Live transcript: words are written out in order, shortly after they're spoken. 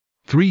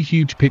3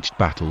 huge pitched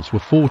battles were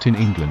fought in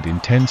England in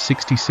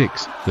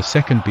 1066, the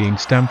second being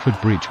Stamford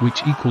Bridge,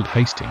 which equalled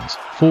Hastings,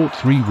 fought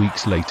 3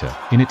 weeks later,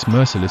 in its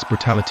merciless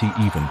brutality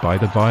even by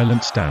the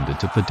violent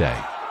standards of the day.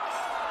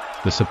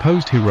 The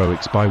supposed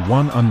heroics by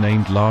one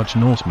unnamed large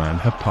Norseman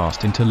have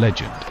passed into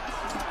legend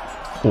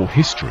or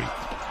history.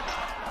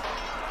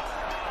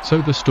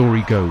 So the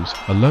story goes,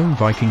 a lone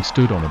Viking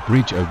stood on a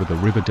bridge over the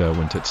River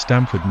Derwent at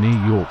Stamford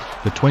near York,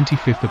 the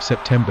 25th of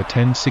September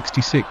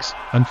 1066,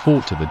 and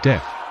fought to the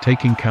death,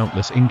 taking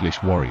countless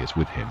English warriors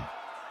with him.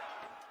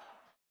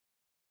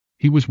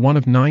 He was one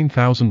of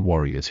 9,000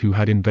 warriors who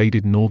had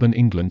invaded northern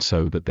England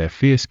so that their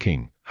fierce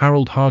king,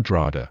 Harold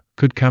Hardrada,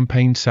 could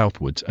campaign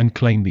southwards and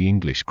claim the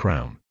English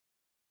crown.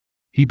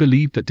 He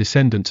believed that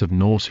descendants of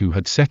Norse who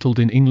had settled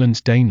in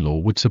England's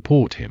Danelaw would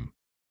support him.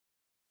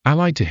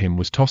 Allied to him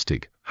was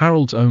Tostig,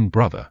 Harold's own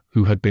brother,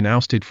 who had been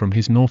ousted from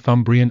his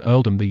Northumbrian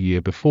earldom the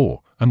year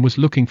before, and was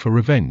looking for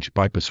revenge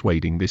by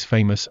persuading this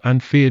famous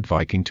and feared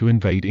Viking to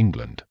invade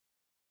England.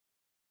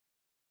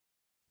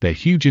 Their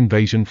huge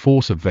invasion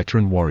force of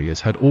veteran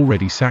warriors had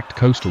already sacked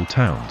coastal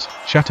towns,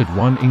 shattered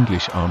one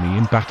English army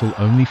in battle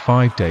only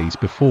 5 days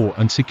before,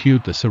 and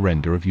secured the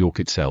surrender of York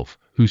itself,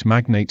 whose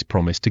magnates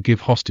promised to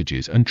give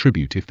hostages and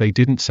tribute if they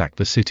didn't sack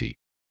the city.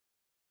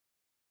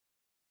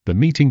 The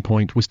meeting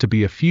point was to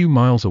be a few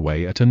miles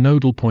away at a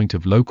nodal point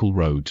of local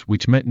roads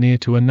which met near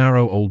to a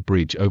narrow old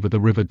bridge over the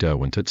River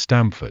Derwent at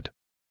Stamford.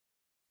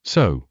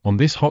 So, on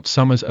this hot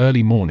summer's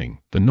early morning,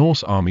 the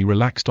Norse army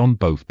relaxed on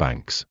both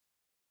banks,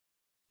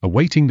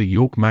 awaiting the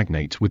York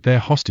magnates with their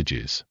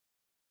hostages.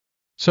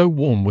 So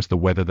warm was the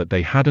weather that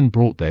they hadn't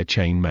brought their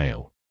chain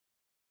mail.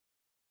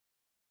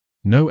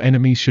 No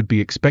enemies should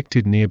be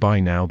expected nearby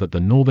now that the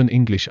northern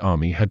English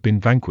army had been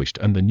vanquished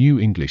and the new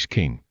English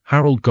king,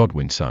 Harold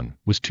Godwinson,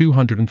 was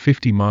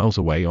 250 miles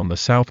away on the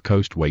south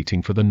coast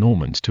waiting for the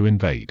Normans to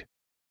invade.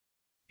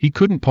 He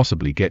couldn't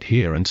possibly get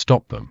here and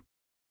stop them.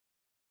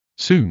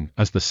 Soon,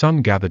 as the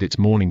sun gathered its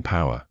morning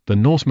power, the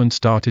Norsemen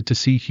started to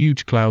see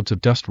huge clouds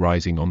of dust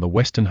rising on the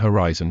western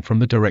horizon from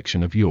the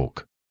direction of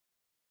York.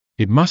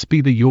 It must be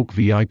the York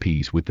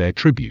VIPs with their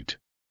tribute.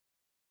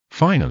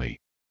 Finally.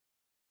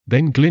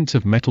 Then glints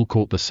of metal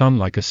caught the sun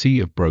like a sea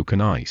of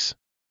broken ice.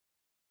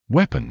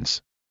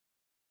 Weapons.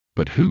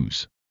 But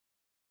whose?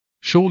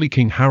 Surely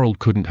King Harold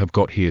couldn't have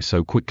got here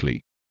so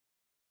quickly.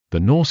 The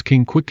Norse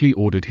king quickly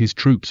ordered his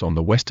troops on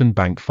the western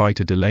bank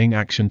fighter delaying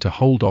action to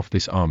hold off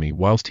this army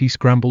whilst he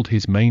scrambled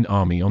his main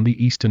army on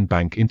the eastern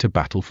bank into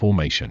battle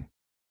formation.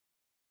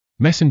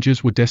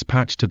 Messengers were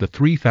dispatched to the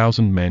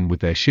 3,000 men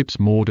with their ships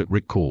moored at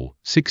Rickcall,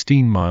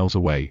 16 miles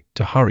away,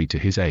 to hurry to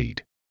his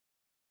aid.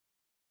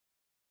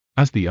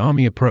 As the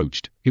army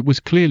approached, it was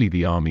clearly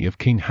the army of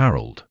King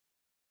Harold.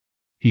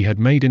 He had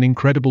made an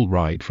incredible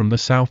ride from the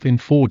south in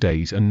 4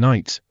 days and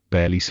nights,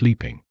 barely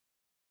sleeping.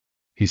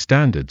 His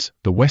standards,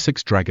 the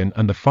Wessex Dragon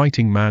and the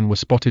Fighting Man, were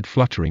spotted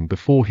fluttering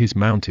before his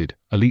mounted,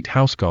 elite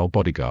housecarl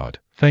bodyguard,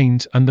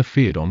 Thanes, and the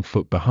feared on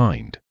foot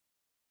behind.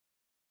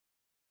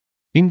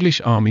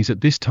 English armies at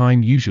this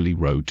time usually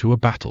rode to a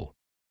battle,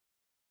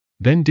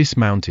 then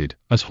dismounted,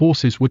 as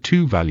horses were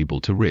too valuable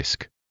to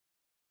risk.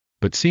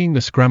 But seeing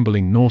the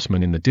scrambling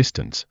Norsemen in the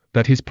distance,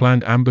 that his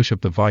planned ambush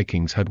of the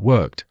Vikings had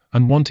worked,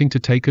 and wanting to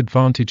take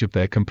advantage of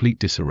their complete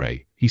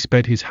disarray, he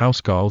sped his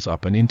housecarls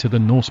up and into the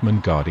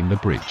Norsemen guarding the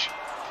bridge.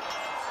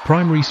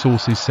 Primary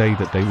sources say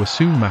that they were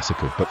soon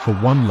massacred but for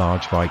one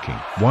large Viking,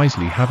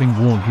 wisely having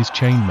worn his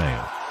chain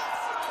mail.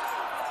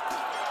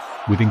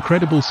 With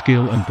incredible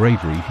skill and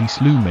bravery he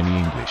slew many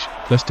English,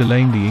 thus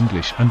delaying the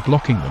English and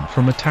blocking them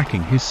from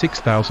attacking his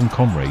 6,000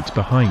 comrades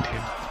behind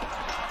him.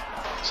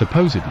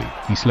 Supposedly,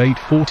 he slayed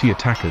 40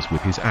 attackers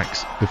with his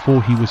axe,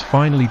 before he was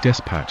finally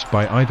dispatched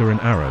by either an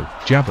arrow,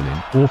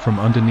 javelin, or from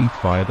underneath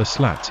via the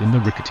slats in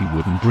the rickety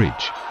wooden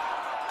bridge.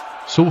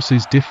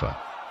 Sources differ.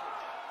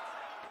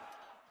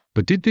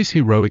 But did this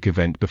heroic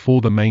event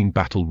before the main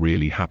battle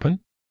really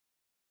happen?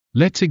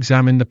 Let's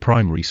examine the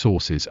primary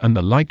sources and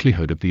the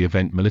likelihood of the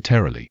event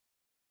militarily.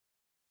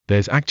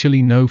 There's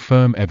actually no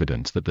firm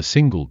evidence that the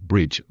single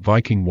bridge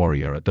Viking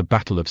warrior at the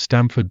Battle of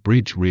Stamford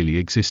Bridge really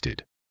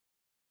existed.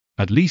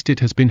 At least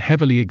it has been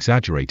heavily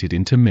exaggerated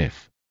into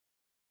myth.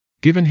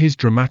 Given his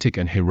dramatic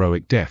and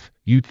heroic death,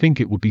 you'd think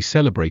it would be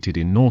celebrated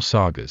in Norse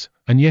sagas,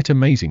 and yet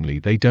amazingly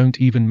they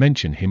don't even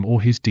mention him or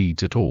his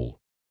deeds at all.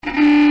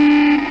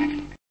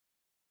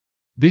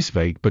 This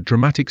vague but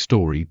dramatic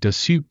story does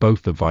suit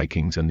both the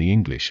Vikings and the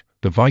English.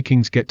 The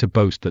Vikings get to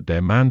boast that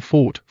their man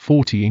fought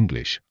 40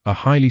 English, a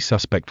highly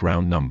suspect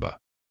round number.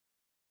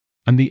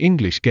 And the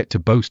English get to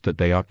boast that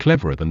they are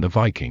cleverer than the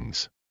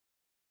Vikings.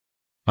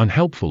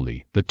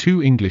 Unhelpfully, the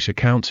 2 English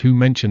accounts who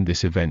mention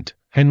this event,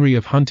 Henry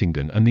of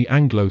Huntingdon and the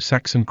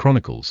Anglo-Saxon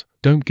Chronicles,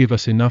 don't give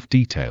us enough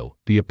detail,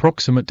 the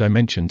approximate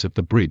dimensions of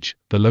the bridge,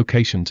 the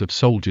locations of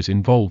soldiers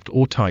involved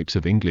or types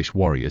of English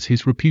warriors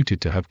he's reputed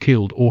to have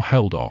killed or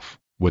held off.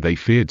 Were they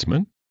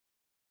Feardsmen,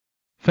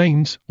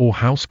 Thanes, or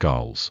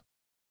Housecarls?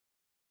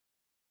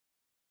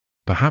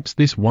 Perhaps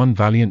this one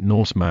valiant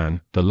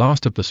Norseman, the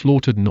last of the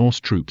slaughtered Norse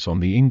troops on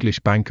the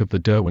English bank of the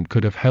Derwent,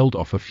 could have held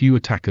off a few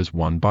attackers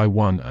one by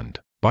one and,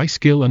 By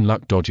skill and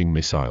luck dodging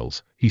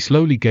missiles, he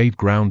slowly gave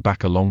ground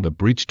back along the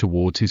bridge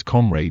towards his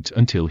comrades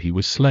until he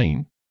was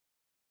slain.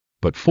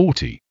 But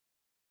 40.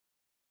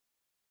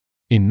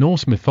 In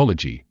Norse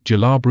mythology,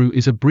 Gjalarbru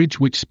is a bridge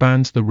which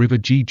spans the river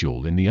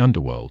Gjöll in the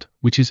underworld,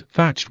 which is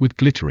thatched with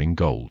glittering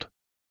gold.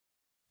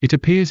 It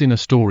appears in a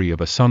story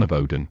of a son of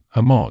Odin,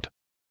 Hermod.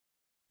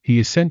 He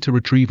is sent to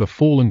retrieve a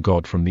fallen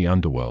god from the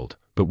underworld,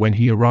 but when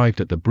he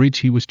arrived at the bridge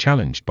he was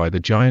challenged by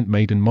the giant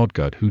maiden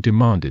Modgud, who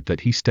demanded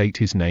that he state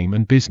his name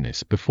and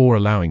business before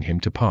allowing him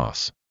to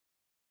pass.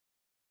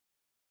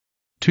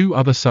 Two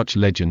other such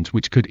legends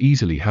which could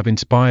easily have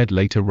inspired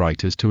later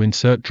writers to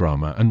insert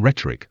drama and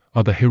rhetoric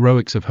are the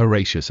heroics of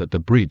Horatius at the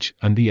bridge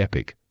and the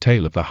epic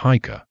Tale of the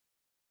Hiker.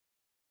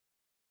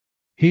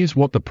 Here's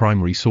what the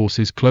primary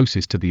sources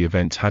closest to the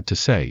events had to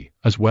say,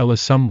 as well as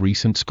some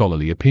recent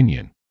scholarly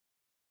opinion.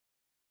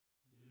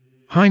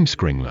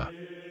 Heimskringla.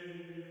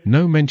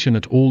 No mention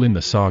at all in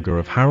the saga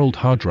of Harold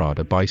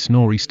Hardrada by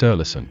Snorri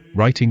Sturluson,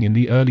 writing in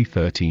the early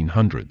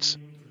 1300s.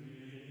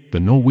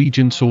 The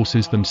Norwegian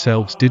sources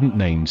themselves didn't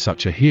name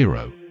such a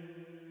hero.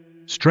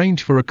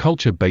 Strange for a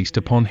culture based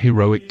upon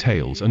heroic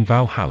tales and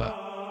Valhalla.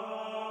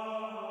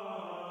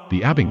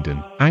 The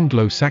Abingdon,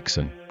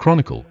 Anglo-Saxon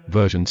Chronicle,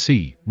 version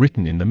C,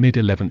 written in the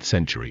mid-11th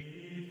century.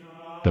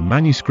 The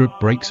manuscript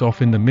breaks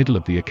off in the middle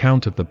of the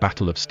account of the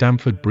Battle of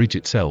Stamford Bridge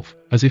itself,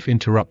 as if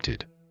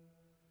interrupted.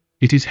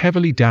 It is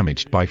heavily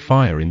damaged by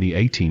fire in the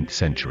 18th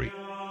century.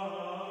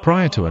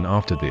 Prior to and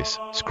after this,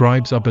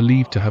 scribes are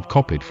believed to have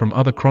copied from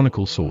other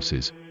chronicle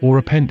sources, or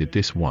appended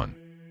this one.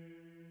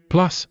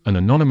 Plus, an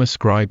anonymous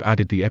scribe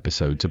added the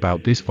episodes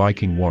about this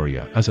Viking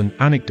warrior as an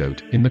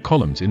anecdote in the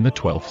columns in the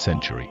 12th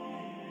century.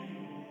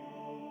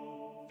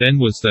 Then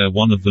was there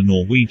one of the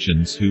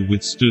Norwegians who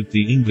withstood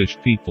the English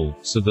people,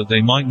 so that they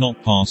might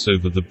not pass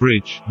over the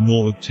bridge,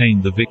 nor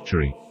obtain the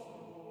victory.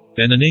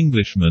 Then an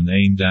Englishman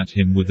aimed at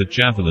him with a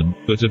javelin,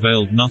 but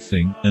availed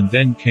nothing, and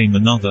then came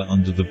another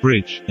under the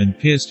bridge, and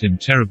pierced him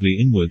terribly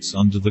inwards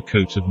under the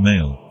coat of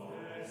mail.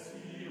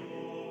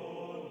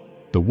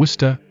 The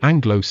Worcester,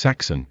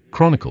 Anglo-Saxon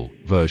Chronicle,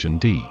 version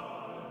D.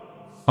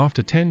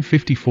 After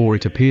 1054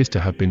 it appears to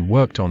have been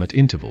worked on at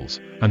intervals,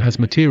 and has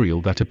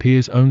material that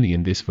appears only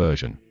in this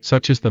version,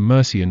 such as the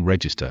Mercian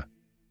Register.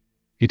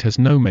 It has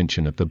no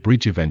mention of the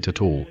bridge event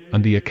at all,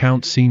 and the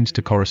account seems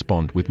to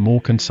correspond with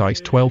more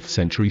concise 12th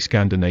century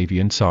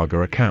Scandinavian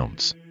saga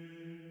accounts.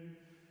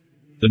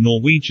 The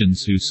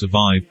Norwegians who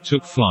survived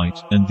took flight,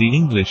 and the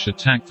English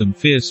attacked them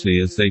fiercely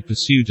as they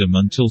pursued them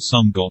until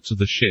some got to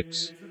the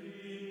ships.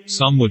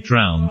 Some were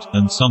drowned,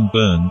 and some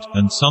burned,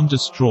 and some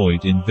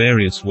destroyed in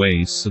various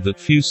ways so that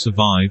few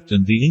survived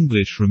and the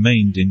English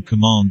remained in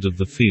command of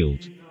the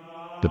field.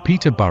 The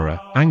Peterborough,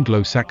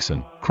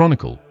 Anglo-Saxon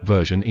Chronicle,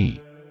 version E.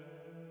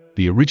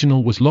 The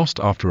original was lost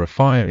after a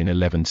fire in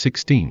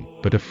 1116,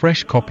 but a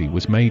fresh copy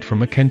was made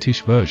from a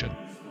Kentish version.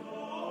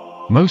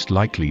 Most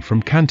likely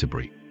from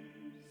Canterbury.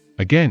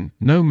 Again,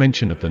 no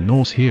mention of the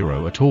Norse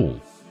hero at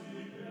all.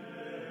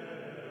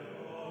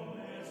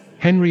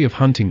 Henry of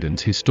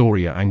Huntingdon's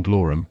Historia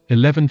Anglorum,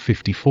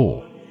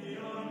 1154.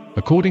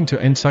 According to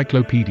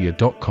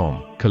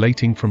encyclopedia.com,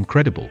 collating from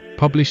credible,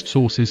 published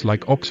sources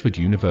like Oxford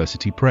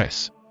University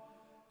Press.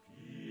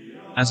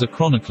 As a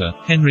chronicler,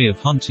 Henry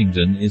of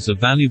Huntingdon is a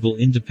valuable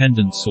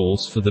independent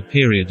source for the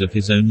period of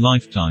his own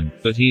lifetime,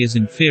 but he is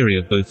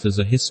inferior both as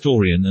a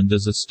historian and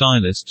as a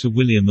stylist to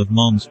William of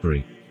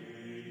Malmesbury.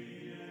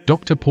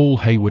 Dr. Paul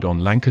Hayward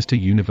on Lancaster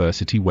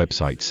University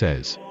website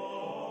says,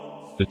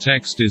 the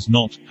text is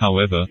not,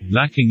 however,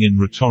 lacking in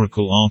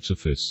rhetorical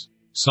artifice.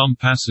 Some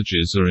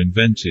passages are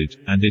invented,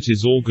 and it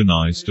is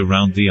organized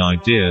around the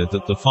idea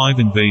that the 5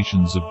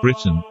 invasions of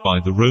Britain,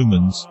 by the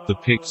Romans, the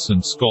Picts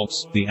and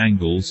Scots, the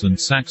Angles and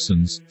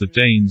Saxons, the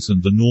Danes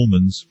and the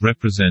Normans,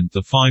 represent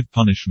the 5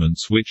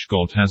 punishments which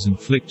God has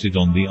inflicted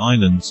on the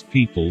island's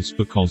peoples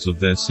because of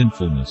their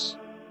sinfulness.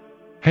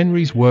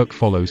 Henry's work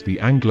follows the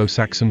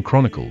Anglo-Saxon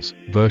Chronicles,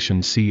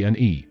 versions C and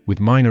E,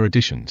 with minor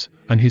additions,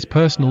 and his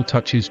personal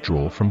touches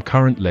draw from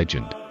current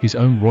legend, his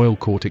own royal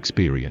court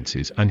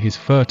experiences and his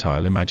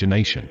fertile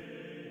imagination.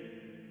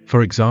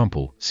 For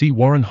example, C.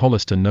 Warren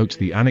Hollister notes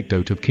the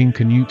anecdote of King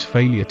Canute's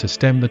failure to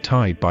stem the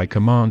tide by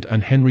command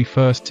and Henry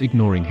I's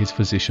ignoring his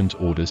physician's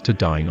orders to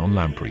dine on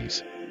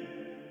lampreys.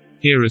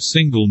 Here a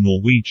single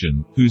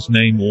Norwegian, whose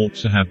name ought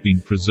to have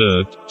been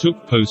preserved,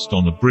 took post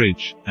on a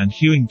bridge, and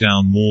hewing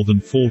down more than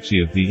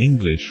 40 of the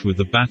English with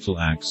a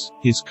battle-axe,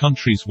 his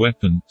country's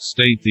weapon,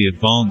 stayed the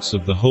advance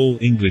of the whole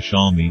English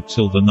army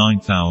till the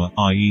 9th hour,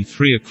 i.e.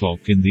 3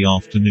 o'clock in the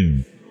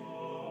afternoon.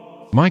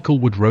 Michael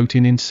Wood wrote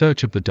in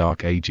Search of the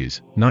Dark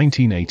Ages,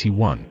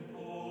 1981.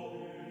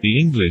 The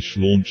English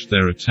launched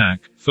their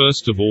attack,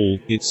 first of all,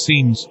 it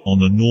seems,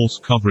 on a Norse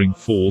covering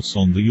force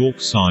on the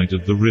York side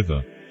of the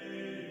river.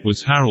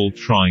 Was Harold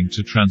trying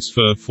to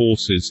transfer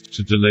forces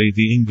to delay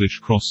the English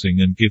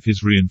crossing and give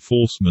his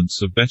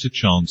reinforcements a better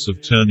chance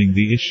of turning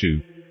the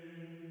issue?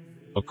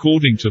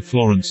 According to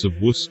Florence of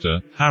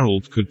Worcester,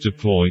 Harold could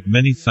deploy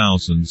many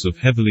thousands of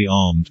heavily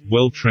armed,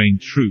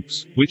 well-trained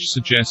troops, which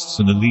suggests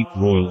an elite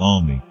royal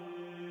army.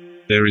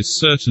 There is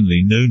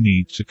certainly no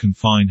need to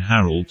confine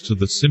Harold to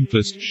the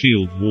simplest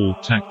shield wall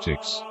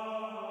tactics.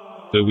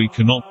 Though we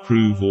cannot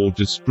prove or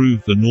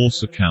disprove the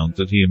Norse account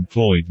that he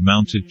employed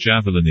mounted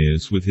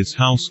javelineers with his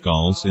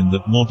housecarls in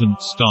that modern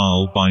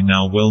style by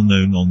now well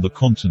known on the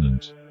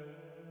continent.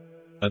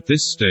 At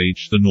this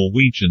stage the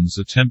Norwegians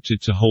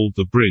attempted to hold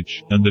the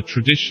bridge, and a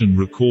tradition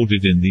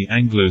recorded in the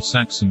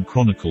Anglo-Saxon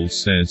Chronicle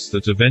says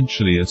that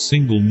eventually a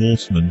single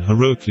Norseman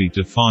heroically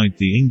defied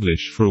the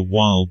English for a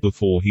while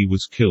before he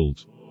was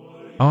killed.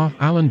 R.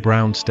 Alan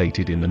Brown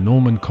stated in the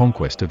Norman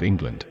Conquest of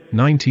England,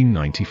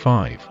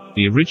 1995.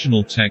 The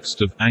original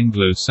text of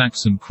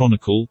Anglo-Saxon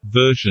Chronicle,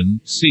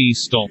 version C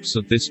stops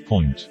at this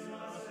point.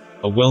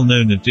 A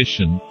well-known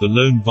edition, The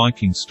Lone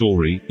Viking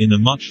Story, in a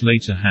much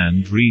later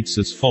hand reads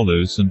as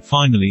follows and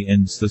finally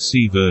ends the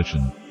C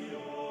version.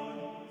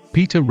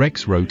 Peter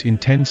Rex wrote in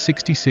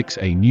 1066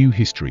 A New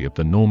History of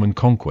the Norman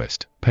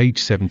Conquest, page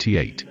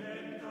 78.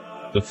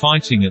 The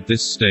fighting at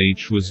this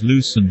stage was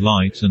loose and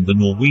light, and the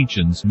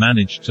Norwegians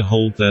managed to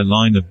hold their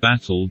line of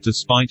battle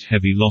despite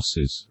heavy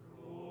losses.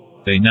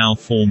 They now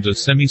formed a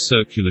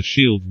semicircular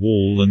shield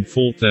wall and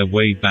fought their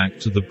way back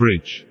to the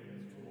bridge.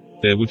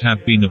 There would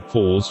have been a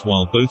pause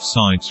while both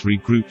sides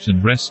regrouped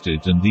and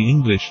rested, and the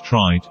English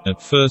tried,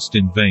 at first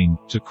in vain,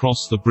 to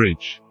cross the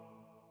bridge.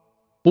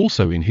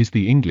 Also in his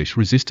The English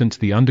Resistance,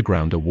 the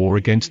Undergrounder War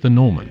against the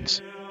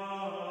Normans.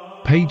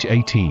 Page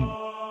 18.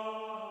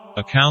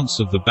 Accounts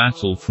of the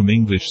battle from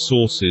English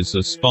sources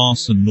are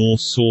sparse, and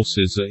Norse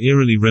sources are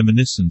eerily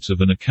reminiscent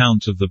of an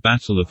account of the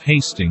Battle of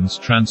Hastings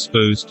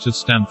transposed to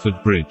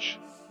Stamford Bridge.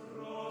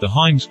 The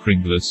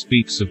Heimskringla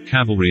speaks of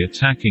cavalry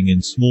attacking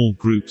in small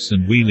groups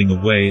and wheeling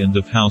away, and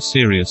of how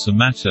serious a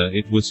matter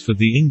it was for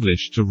the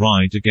English to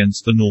ride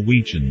against the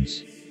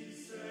Norwegians.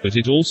 But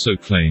it also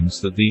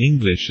claims that the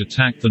English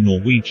attacked the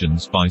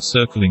Norwegians by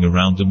circling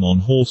around them on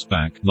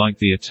horseback, like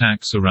the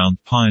attacks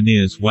around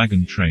pioneers'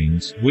 wagon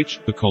trains,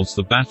 which, because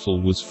the battle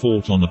was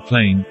fought on a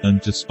plain,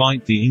 and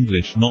despite the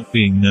English not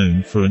being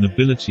known for an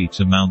ability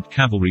to mount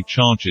cavalry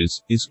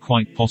charges, is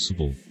quite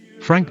possible.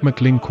 Frank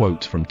McLynn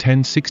quotes from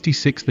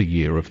 1066 The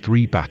Year of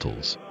Three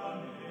Battles.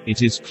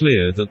 It is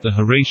clear that the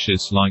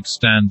Horatius-like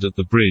stand at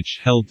the bridge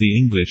held the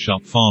English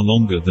up far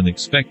longer than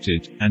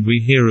expected, and we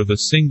hear of a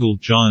single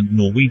giant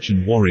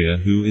Norwegian warrior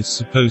who is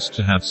supposed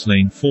to have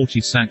slain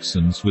 40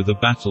 Saxons with a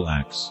battle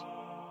axe.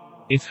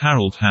 If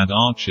Harold had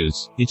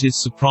archers, it is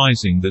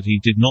surprising that he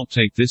did not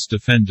take this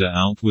defender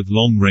out with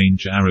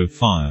long-range arrow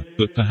fire,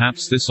 but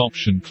perhaps this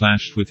option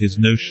clashed with his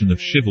notion of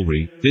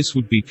chivalry. This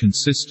would be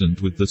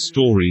consistent with the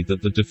story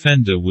that the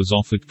defender was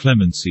offered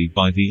clemency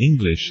by the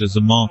English as a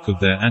mark of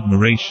their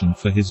admiration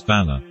for his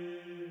valor.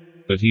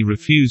 But he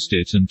refused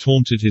it and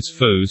taunted his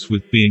foes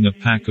with being a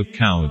pack of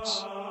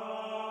cowards.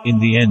 In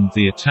the end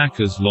the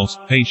attackers lost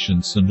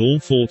patience, and all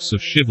thoughts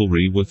of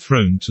chivalry were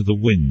thrown to the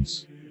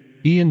winds.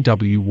 Ian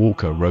W.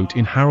 Walker wrote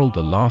in Harold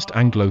the Last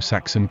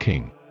Anglo-Saxon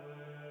King.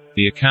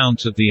 The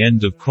account at the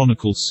end of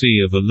Chronicle C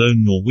of a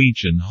lone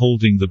Norwegian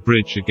holding the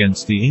bridge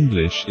against the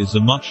English is a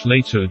much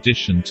later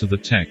addition to the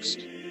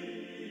text.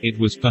 It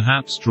was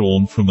perhaps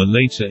drawn from a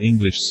later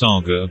English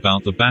saga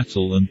about the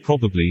battle and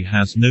probably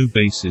has no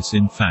basis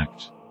in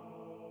fact.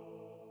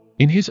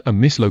 In his A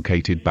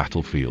Mislocated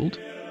Battlefield?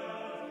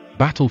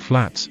 Battle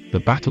Flats, The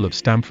Battle of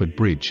Stamford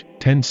Bridge,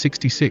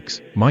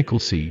 1066, Michael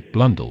C.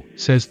 Blundell,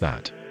 says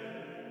that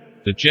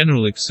the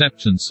general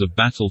acceptance of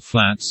Battle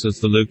Flats as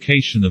the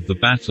location of the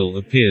battle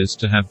appears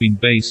to have been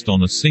based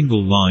on a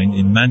single line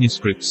in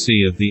Manuscript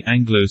C of the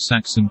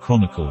Anglo-Saxon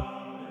Chronicle.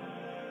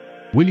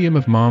 William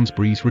of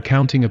Malmesbury's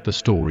recounting of the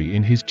story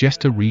in his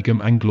Gesta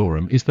Regum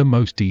Anglorum is the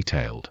most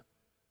detailed.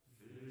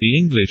 The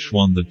English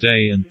won the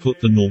day and put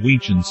the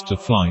Norwegians to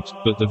flight,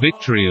 but the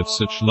victory of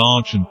such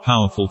large and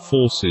powerful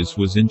forces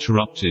was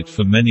interrupted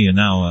for many an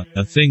hour,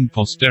 a thing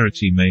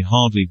posterity may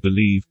hardly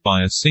believe,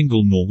 by a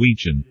single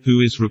Norwegian, who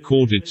is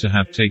recorded to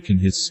have taken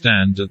his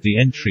stand at the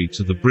entry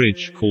to the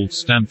bridge called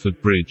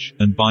Stamford Bridge,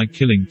 and by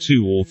killing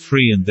 2 or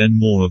 3 and then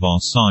more of our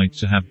side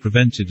to have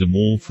prevented them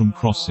all from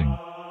crossing.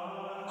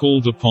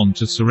 Called upon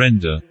to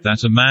surrender,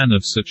 that a man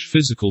of such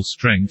physical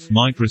strength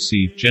might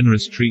receive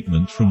generous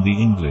treatment from the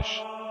English.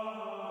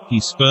 He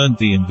spurned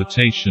the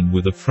invitation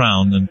with a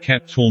frown and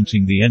kept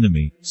taunting the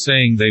enemy,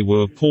 saying they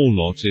were a poor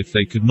lot if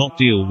they could not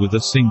deal with a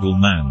single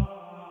man.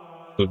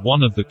 But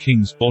one of the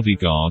king's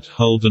bodyguard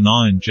hurled an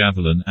iron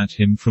javelin at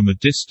him from a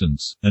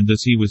distance, and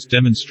as he was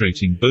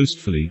demonstrating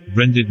boastfully,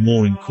 rendered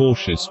more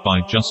incautious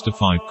by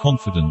justified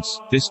confidence,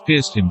 this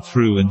pierced him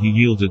through and he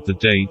yielded the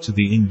day to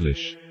the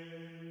English.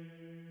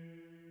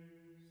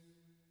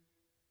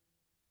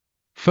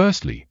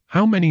 Firstly,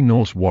 how many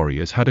Norse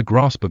warriors had a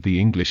grasp of the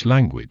English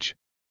language?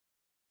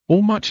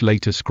 Or much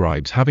later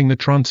scribes having the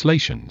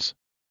translations?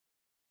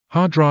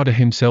 Hardrada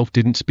himself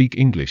didn't speak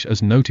English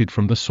as noted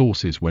from the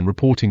sources when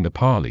reporting the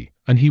parley,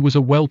 and he was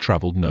a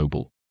well-travelled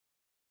noble.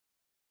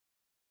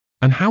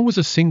 And how was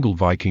a single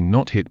Viking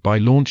not hit by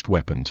launched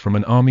weapons from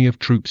an army of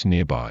troops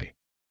nearby?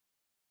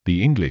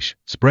 The English,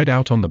 spread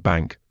out on the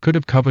bank, could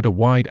have covered a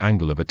wide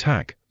angle of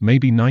attack,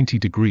 maybe 90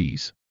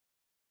 degrees.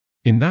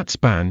 In that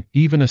span,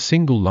 even a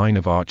single line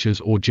of archers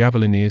or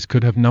javelineers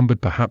could have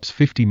numbered perhaps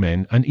 50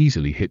 men and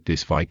easily hit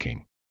this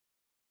Viking.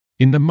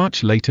 In the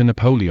much later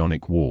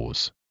Napoleonic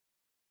Wars,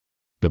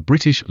 the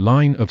British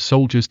line of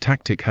soldiers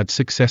tactic had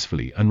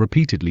successfully and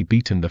repeatedly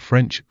beaten the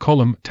French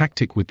column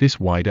tactic with this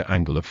wider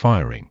angle of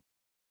firing.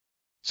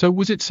 So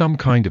was it some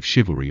kind of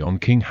chivalry on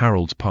King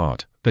Harold's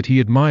part, that he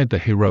admired the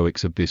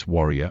heroics of this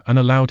warrior and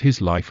allowed his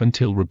life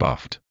until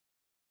rebuffed?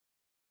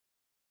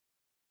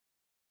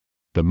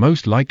 The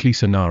most likely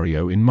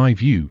scenario in my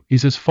view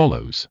is as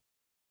follows.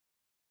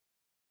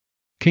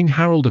 King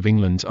Harold of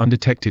England's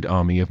undetected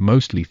army of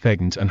mostly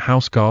Thegns and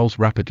Housecarls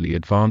rapidly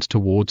advanced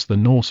towards the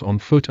Norse on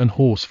foot and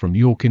horse from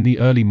York in the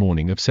early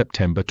morning of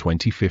September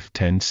 25,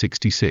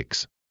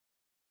 1066.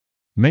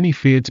 Many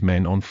Feard's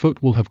men on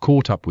foot will have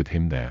caught up with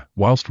him there,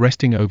 whilst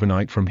resting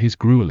overnight from his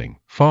grueling,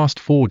 fast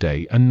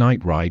 4-day and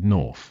night ride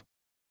north.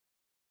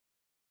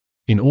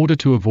 In order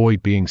to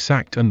avoid being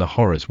sacked and the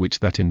horrors which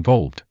that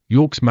involved,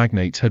 York's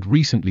magnates had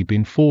recently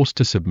been forced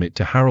to submit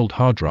to Harold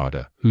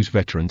Hardrada, whose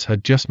veterans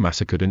had just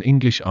massacred an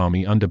English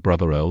army under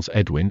brother Earls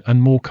Edwin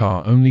and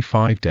Morcar only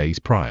 5 days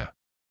prior.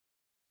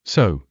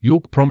 So,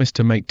 York promised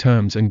to make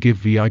terms and give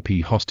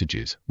VIP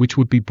hostages, which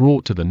would be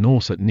brought to the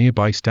Norse at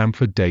nearby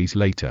Stamford days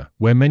later,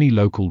 where many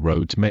local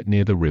roads met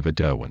near the River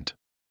Derwent.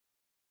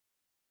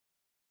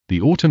 The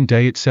autumn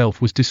day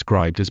itself was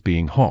described as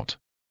being hot,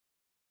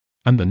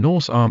 and the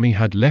Norse army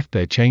had left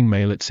their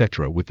chainmail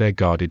etc. with their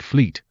guarded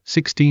fleet,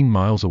 16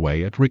 miles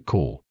away at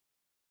Rickcall.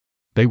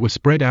 They were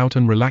spread out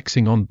and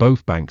relaxing on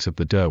both banks of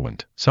the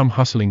Derwent, some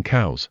hustling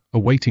cows,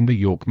 awaiting the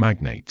York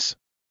magnates.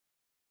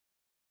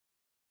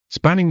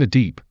 Spanning the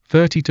deep,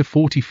 30 to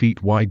 40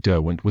 feet wide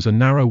Derwent was a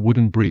narrow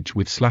wooden bridge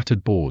with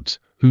slatted boards,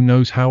 who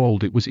knows how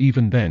old it was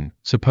even then,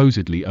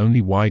 supposedly only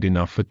wide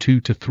enough for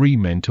 2 to 3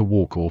 men to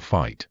walk or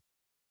fight.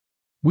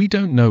 We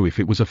don't know if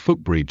it was a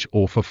footbridge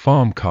or for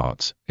farm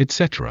carts,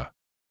 etc.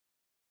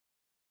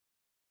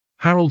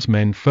 Harold's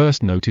men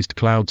first noticed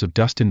clouds of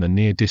dust in the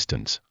near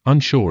distance,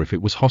 unsure if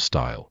it was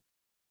hostile.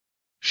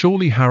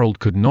 Surely Harold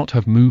could not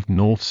have moved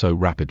north so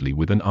rapidly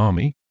with an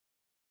army?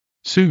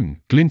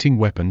 Soon, glinting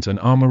weapons and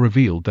armor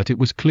revealed that it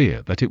was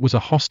clear that it was a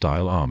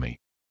hostile army.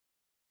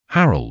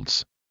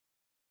 Harold's.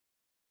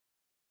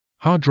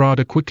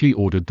 Hardrada quickly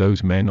ordered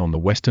those men on the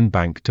western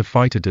bank to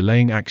fight a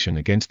delaying action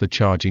against the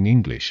charging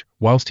English,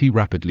 whilst he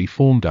rapidly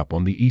formed up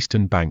on the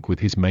eastern bank with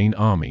his main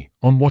army,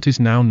 on what is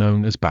now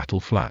known as Battle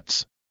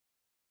Flats.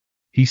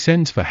 He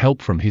sends for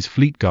help from his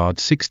fleet guard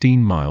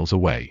 16 miles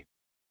away.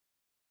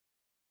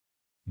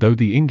 Though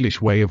the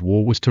English way of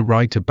war was to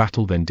ride to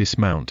battle then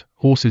dismount,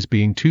 horses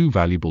being too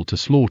valuable to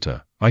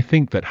slaughter, I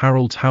think that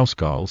Harold's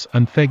Housecarls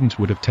and Thegns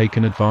would have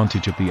taken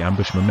advantage of the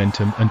ambush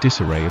momentum and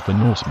disarray of the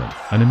Norsemen,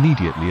 and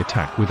immediately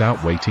attack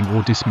without waiting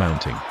or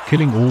dismounting,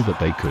 killing all that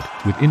they could,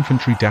 with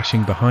infantry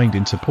dashing behind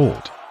in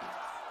support.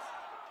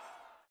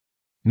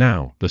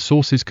 Now, the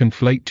sources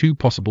conflate two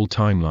possible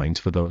timelines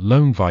for the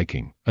lone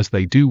Viking, as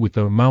they do with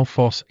the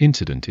Malfoss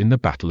incident in the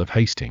Battle of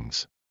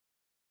Hastings.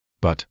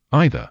 But,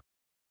 either.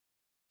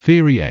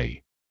 Theory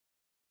A.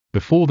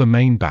 Before the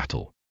main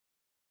battle.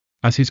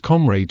 As his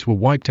comrades were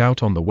wiped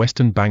out on the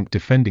western bank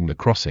defending the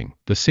crossing,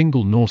 the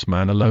single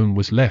Norseman alone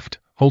was left,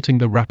 halting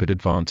the rapid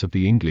advance of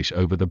the English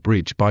over the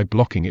bridge by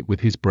blocking it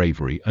with his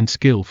bravery and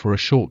skill for a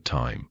short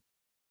time.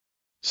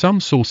 Some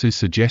sources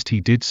suggest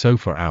he did so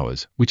for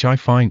hours, which I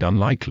find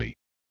unlikely.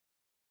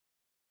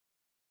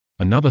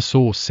 Another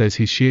source says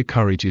his sheer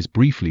courage is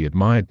briefly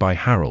admired by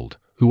Harold,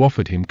 who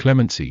offered him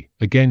clemency.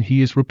 Again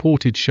he is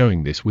reported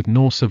showing this with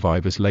Norse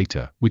survivors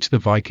later, which the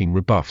Viking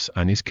rebuffs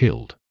and is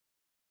killed.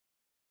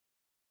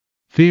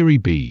 Theory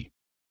B.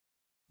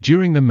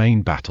 During the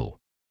main battle,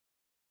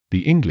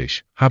 the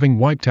English, having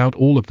wiped out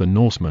all of the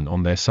Norsemen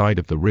on their side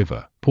of the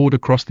river, poured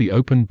across the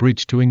open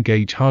bridge to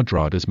engage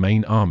Hardrada's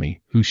main army,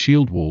 whose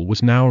shield wall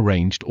was now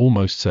arranged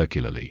almost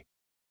circularly.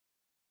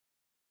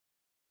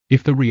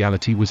 If the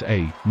reality was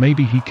A,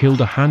 maybe he killed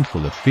a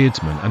handful of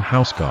Feardsmen and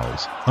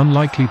Housecarls,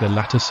 unlikely the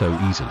latter so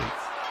easily.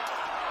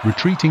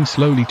 Retreating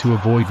slowly to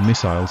avoid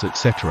missiles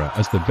etc.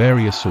 as the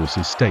various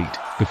sources state,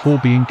 before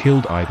being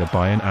killed either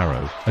by an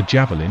arrow, a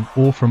javelin,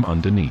 or from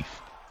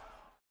underneath.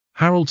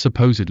 Harold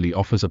supposedly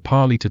offers a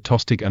parley to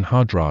Tostig and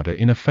Hardrada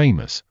in a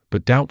famous,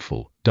 but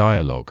doubtful,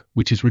 dialogue,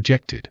 which is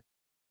rejected.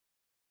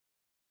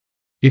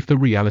 If the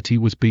reality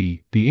was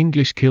B, the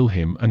English kill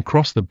him and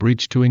cross the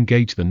bridge to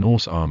engage the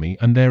Norse army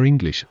and their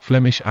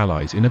English-Flemish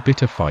allies in a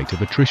bitter fight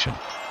of attrition.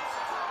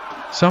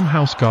 Some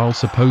Housecarls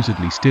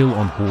supposedly still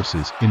on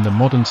horses in the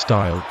modern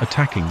style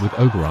attacking with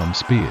overarm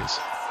spears.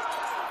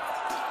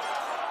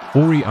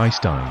 Ori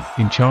Eystein,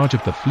 in charge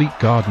of the fleet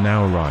guard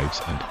now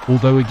arrives and,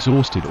 although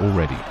exhausted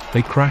already,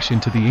 they crash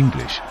into the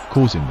English,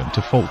 causing them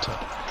to falter.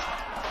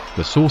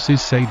 The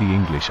sources say the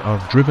English are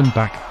driven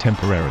back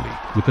temporarily,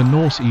 with the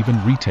Norse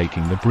even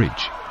retaking the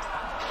bridge.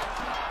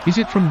 Is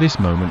it from this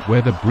moment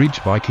where the bridge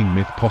Viking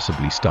myth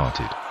possibly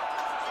started?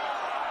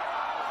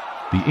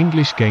 The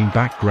English gain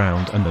back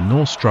ground and the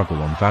Norse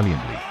struggle on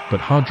valiantly, but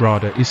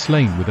Hardrada is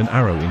slain with an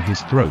arrow in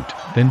his throat,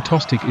 then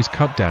Tostig is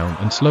cut down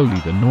and slowly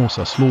the Norse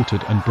are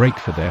slaughtered and break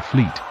for their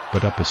fleet,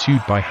 but are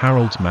pursued by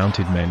Harold's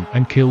mounted men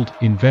and killed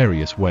in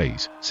various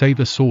ways, say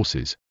the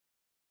sources.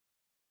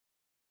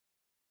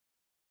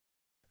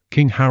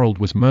 King Harold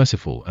was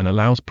merciful and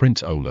allows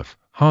Prince Olaf,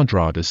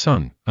 Hardrada's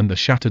son, and the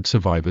shattered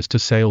survivors to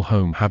sail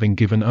home having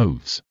given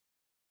oaths.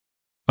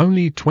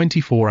 Only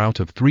 24 out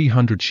of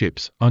 300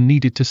 ships are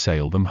needed to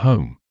sail them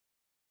home.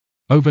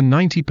 Over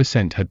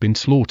 90% had been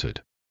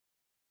slaughtered.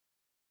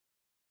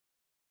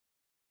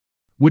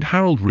 Would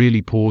Harold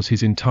really pause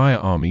his entire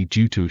army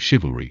due to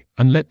chivalry,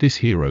 and let this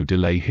hero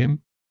delay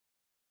him?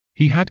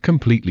 He had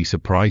completely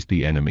surprised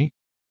the enemy.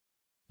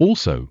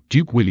 Also,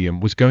 Duke William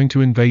was going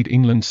to invade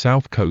England's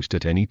south coast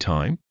at any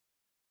time.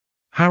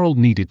 Harold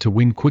needed to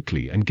win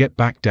quickly and get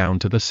back down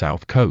to the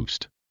south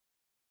coast.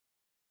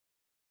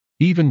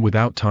 Even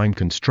without time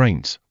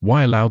constraints,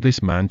 why allow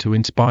this man to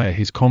inspire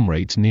his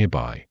comrades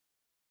nearby?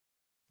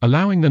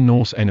 Allowing the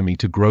Norse enemy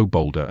to grow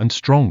bolder and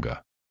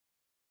stronger.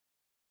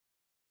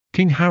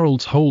 King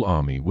Harold's whole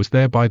army was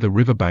there by the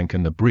riverbank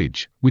and the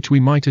bridge, which we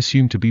might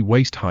assume to be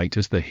waist height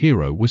as the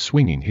hero was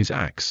swinging his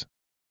axe.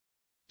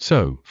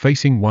 So,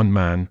 facing one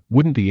man,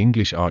 wouldn't the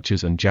English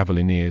archers and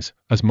javelineers,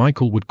 as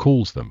Michael would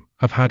calls them,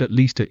 have had at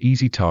least an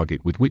easy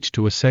target with which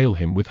to assail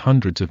him with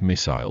hundreds of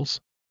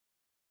missiles?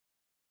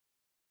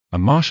 A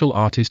martial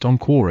artist on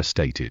Quora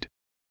stated,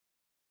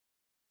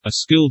 "A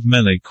skilled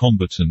melee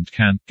combatant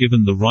can,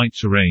 given the right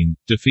terrain,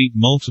 defeat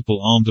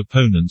multiple armed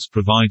opponents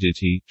provided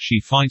she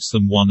fights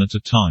them one at a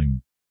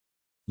time.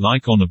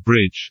 Like on a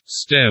bridge,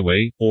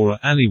 stairway, or an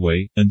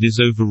alleyway, and is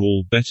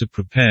overall better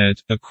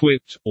prepared,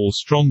 equipped, or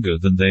stronger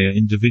than they are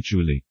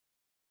individually.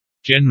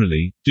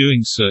 Generally,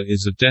 doing so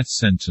is a death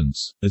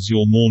sentence, as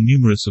your more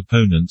numerous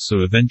opponents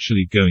are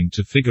eventually going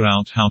to figure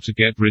out how to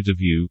get rid of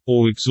you,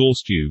 or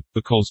exhaust you,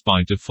 because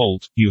by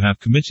default, you have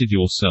committed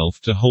yourself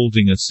to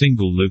holding a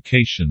single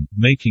location,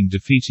 making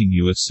defeating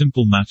you a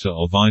simple matter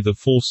of either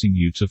forcing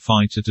you to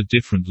fight at a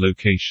different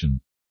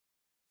location,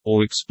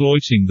 or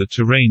exploiting the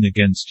terrain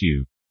against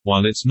you.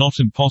 While it's not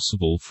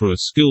impossible for a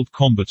skilled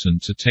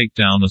combatant to take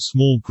down a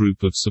small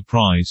group of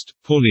surprised,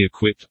 poorly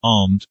equipped,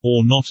 armed,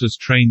 or not as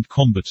trained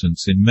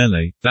combatants in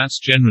melee, that's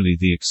generally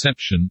the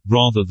exception,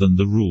 rather than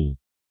the rule."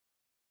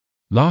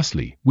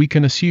 Lastly, we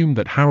can assume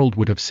that Harold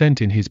would have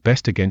sent in his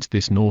best against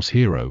this Norse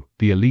hero,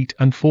 the elite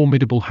and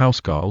formidable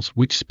Housecarls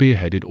which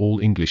spearheaded all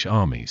English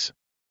armies.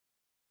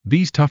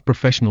 These tough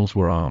professionals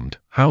were armed,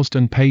 housed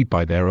and paid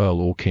by their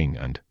earl or king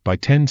and, by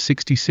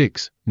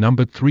 1066,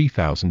 numbered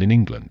 3,000 in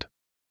England.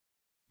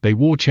 They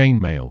wore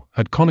chainmail,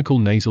 had conical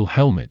nasal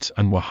helmets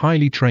and were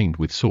highly trained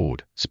with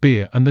sword,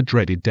 spear and the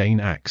dreaded Dane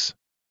axe.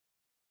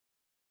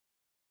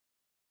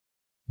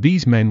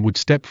 These men would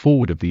step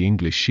forward of the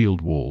English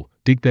shield wall,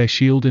 dig their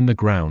shield in the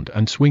ground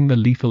and swing the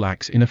lethal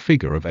axe in a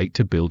figure of 8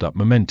 to build up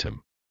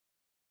momentum.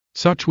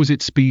 Such was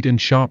its speed and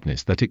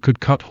sharpness that it could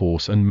cut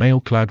horse and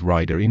mail-clad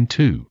rider in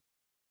two.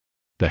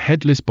 The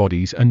headless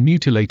bodies and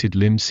mutilated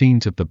limb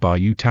scenes of the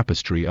Bayeux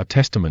Tapestry are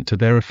testament to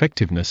their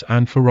effectiveness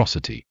and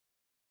ferocity.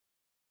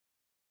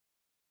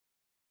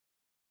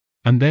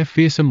 And their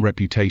fearsome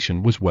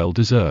reputation was well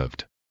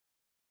deserved.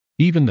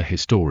 Even the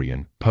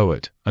historian,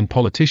 poet, and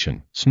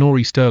politician,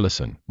 Snorri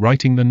Sturluson,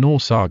 writing the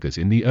Norse sagas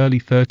in the early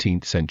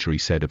 13th century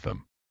said of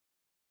them,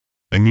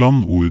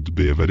 England would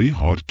be very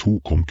hard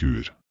to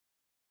conquer.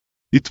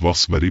 It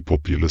was very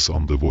populous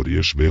and the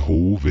warriors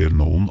who were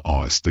known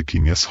as the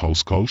king's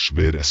housecarls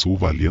were so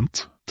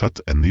valiant,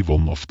 that any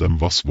one of them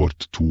was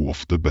worth 2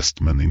 of the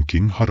best men in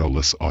King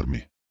Harald's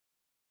army.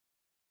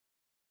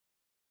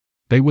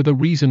 They were the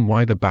reason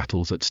why the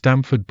battles at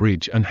Stamford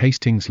Bridge and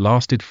Hastings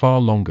lasted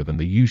far longer than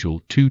the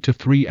usual 2 to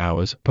 3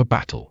 hours per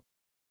battle.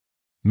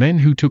 Men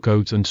who took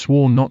oaths and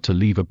swore not to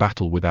leave a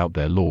battle without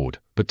their lord,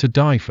 but to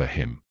die for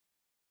him.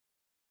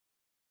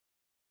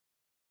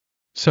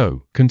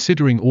 So,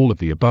 considering all of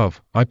the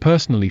above, I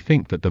personally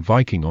think that the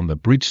Viking on the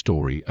Bridge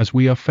story as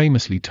we are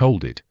famously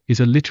told it, is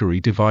a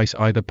literary device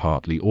either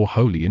partly or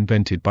wholly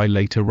invented by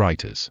later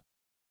writers.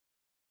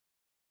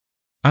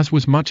 As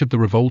was much of the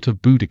revolt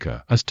of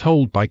Boudicca as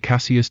told by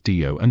Cassius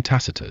Dio and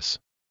Tacitus.